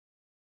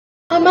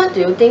How much do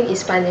you think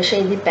is financial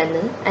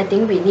independence? I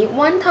think we need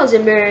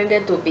 1,000 million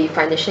ringgit to be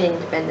financial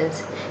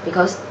independence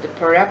because the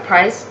product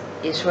price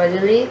is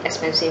really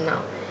expensive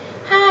now.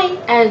 Hi,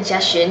 I'm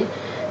Jashin.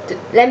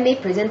 Let me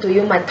present to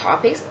you my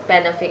topics,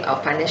 benefit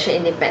of financial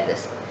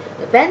independence.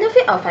 The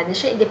benefit of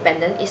financial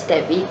independence is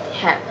that we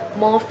have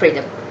more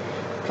freedom.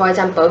 For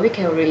example, we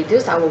can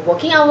reduce our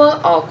working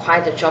hour or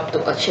quit the job to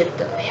achieve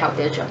the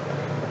healthier job.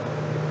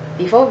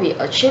 Before we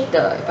achieve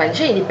the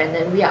financial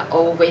independence, we are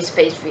always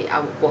faced with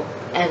our work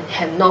and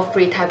have no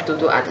free time to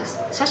do others,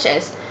 such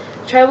as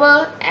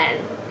travel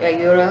and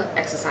regular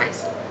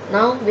exercise.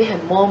 Now we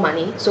have more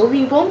money, so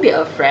we won't be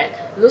afraid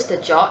lose the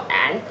job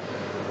and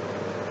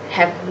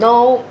have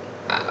no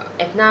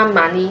enough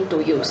money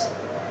to use.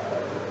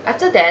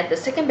 After that, the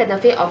second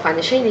benefit of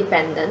financial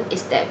independence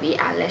is that we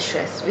are less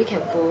stressed. We can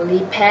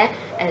fully pay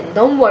and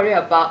don't worry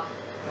about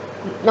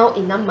not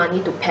enough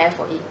money to pay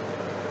for it.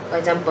 For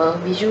example,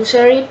 we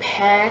usually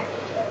pay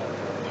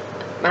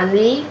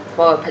monthly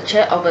for a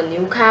purchase of a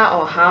new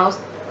car or house,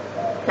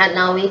 but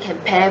now we can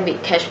pay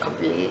with cash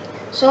completely.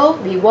 So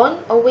we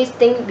won't always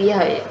think we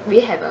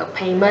have a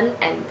payment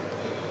and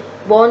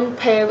won't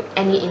pay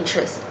any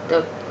interest.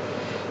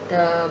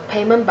 The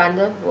payment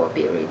bundle will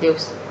be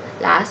reduced.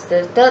 Last,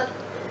 the third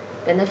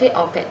benefit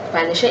of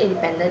financial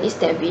independence is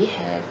that we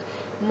have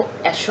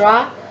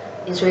extra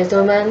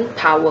investment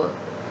power.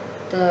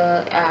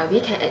 We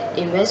can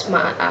invest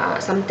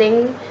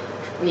something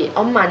with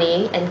own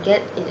money and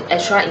get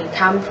extra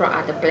income from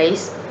other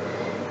place.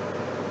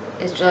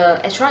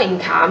 Extra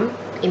income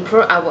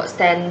improve our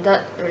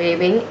standard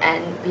living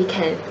and we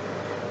can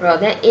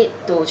donate it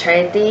to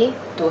charity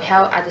to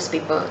help other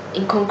people.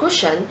 In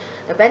conclusion,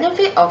 the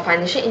benefit of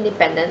financial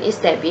independence is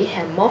that we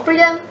have more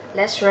freedom,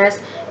 less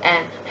stress,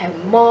 and have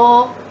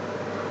more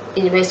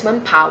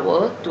investment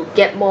power to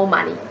get more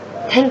money.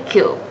 Thank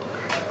you.